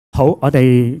好，我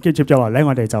哋接住落嚟咧，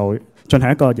我哋就進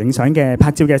行一個影相嘅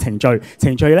拍照嘅程序。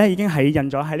程序咧已經係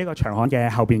印咗喺呢個長巷嘅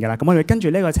後邊㗎啦。咁我哋跟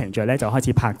住呢個程序咧就開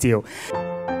始拍照。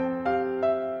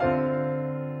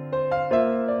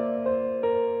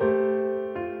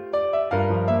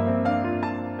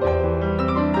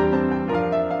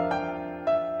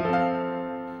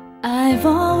I've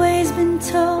always been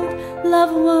told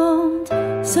love won't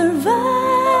survive.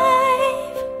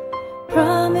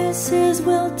 Promises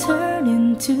will turn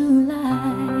into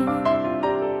lies.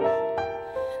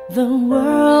 The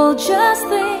world just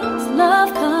thinks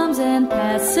love comes and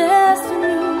passes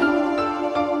through.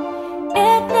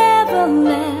 It never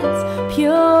lasts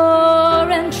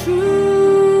pure and true.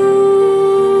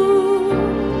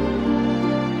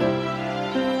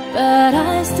 But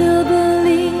I still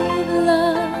believe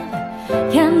love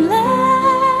can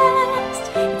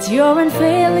last. It's your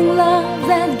unfailing love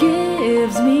that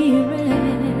gives me rest.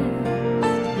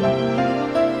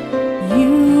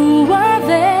 You were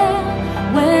there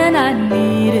when I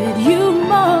needed you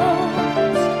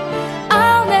most.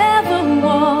 I'll never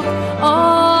walk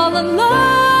all alone.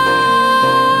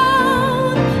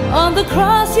 On the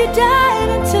cross you died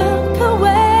and took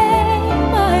away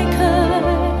my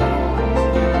curse.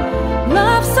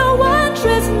 Love so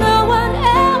wondrous no one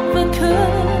ever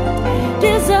could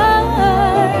deserve.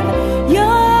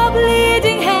 Your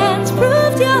bleeding hands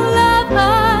proved your love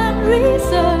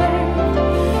unreserved.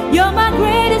 You're my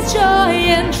greatest joy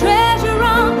and treasure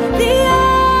on the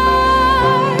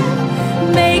earth.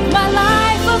 Make my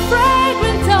life a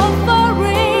fragrant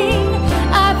offering,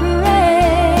 I pray.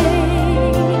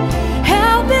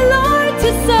 Help me, Lord, to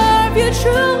serve you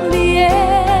truly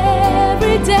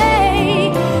every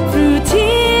day. Through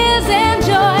tears and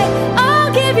joy,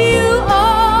 I'll give you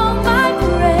all my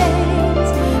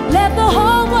praise. Let the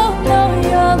whole world know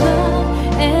your love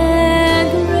and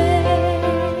grace.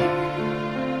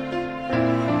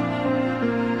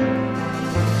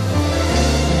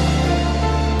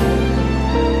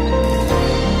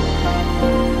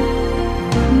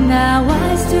 Now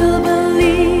I still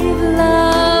believe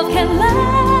love can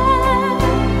last.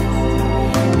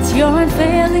 It's your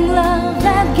unfailing love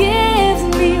that gives